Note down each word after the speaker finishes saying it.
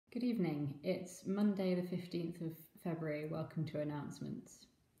Good evening. It's Monday the 15th of February. Welcome to announcements.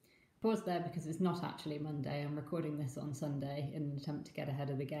 Pause there because it's not actually Monday. I'm recording this on Sunday in an attempt to get ahead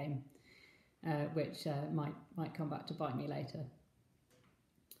of the game, which might come back to bite me later.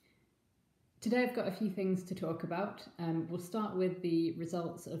 Today I've got a few things to talk about. We'll start with the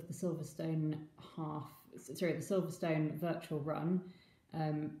results of the Silverstone virtual run.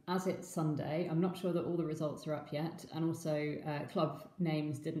 As it's Sunday, I'm not sure that all the results are up yet, and also club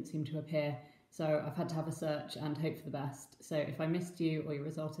names didn't seem to appear, so I've had to have a search and hope for the best. So if I missed you or your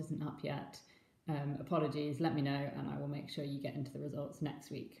result isn't up yet, apologies, let me know and I will make sure you get into the results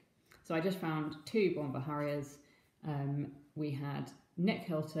next week. So I just found two Bomber Harriers. We had Nick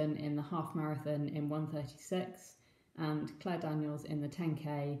Hilton in the half marathon in 1:36 and Claire Daniels in the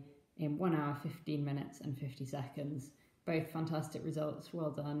 10k in 1 hour 15 minutes and 50 seconds. Both fantastic results,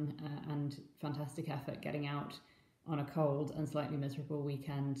 well done, and fantastic effort getting out on a cold and slightly miserable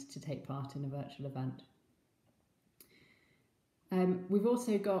weekend to take part in a virtual event. We've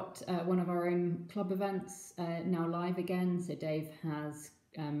also got one of our own club events now live again. So Dave has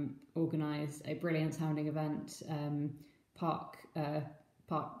organised a brilliant sounding event, Park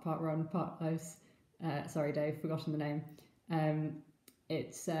Close. Sorry, Dave, forgotten the name.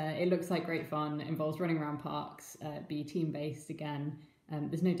 It looks like great fun. It involves running around parks, be team based again.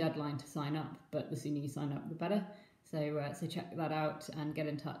 There's no deadline to sign up, but the sooner you sign up, the better. So check that out and get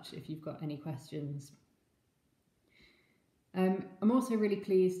in touch if you've got any questions. I'm also really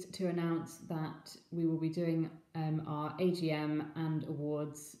pleased to announce that we will be doing our AGM and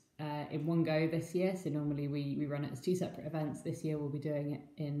awards in one go this year. So normally we run it as two separate events. This year we'll be doing it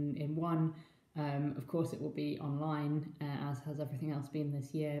in one. Of course, it will be online, as has everything else been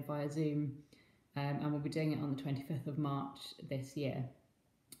this year, via Zoom, and we'll be doing it on the 25th of March this year.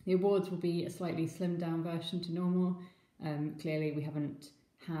 The awards will be a slightly slimmed down version to normal. Clearly, we haven't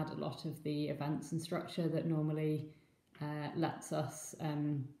had a lot of the events and structure that normally lets us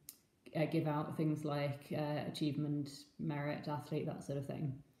give out things like achievement, merit, athlete, that sort of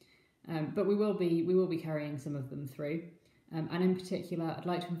thing. But we will be carrying some of them through. And in particular, I'd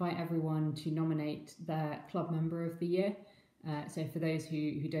like to invite everyone to nominate their club member of the year. So for those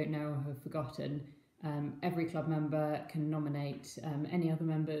who don't know or have forgotten, every club member can nominate any other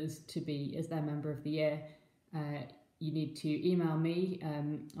members to be as their member of the year. You need to email me.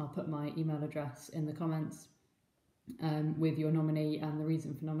 I'll put my email address in the comments with your nominee and the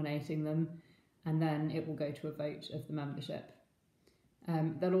reason for nominating them, and then it will go to a vote of the membership.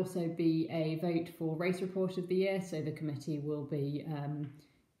 There'll also be a vote for Race Report of the Year, so the committee will be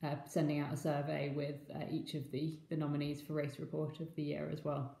sending out a survey with each of the nominees for Race Report of the Year as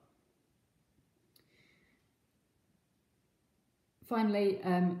well. Finally,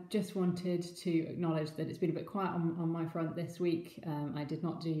 just wanted to acknowledge that it's been a bit quiet on my front this week. I did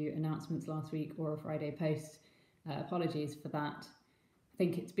not do announcements last week or a Friday post. Apologies for that. I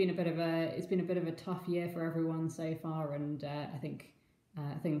think it's been a bit of a tough year for everyone so far, and I think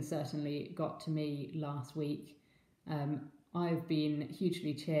things certainly got to me last week. I've been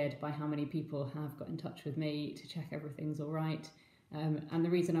hugely cheered by how many people have got in touch with me to check everything's all right. And the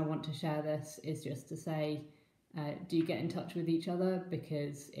reason I want to share this is just to say, do get in touch with each other,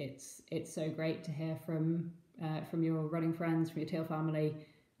 because it's so great to hear from your running friends, from your tail family,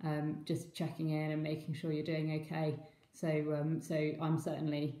 just checking in and making sure you're doing okay. So I'm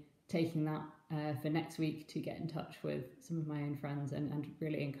certainly taking that for next week to get in touch with some of my own friends and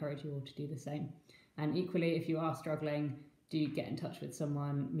really encourage you all to do the same. And equally, if you are struggling, do get in touch with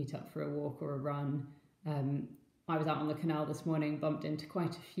someone, meet up for a walk or a run. I was out on the canal this morning, bumped into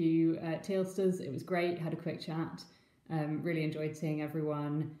quite a few Tealsters. It was great, had a quick chat, really enjoyed seeing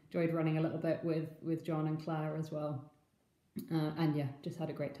everyone, enjoyed running a little bit with John and Claire as well. And yeah, just had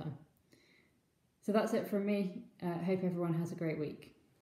a great time. So that's it from me. Hope everyone has a great week.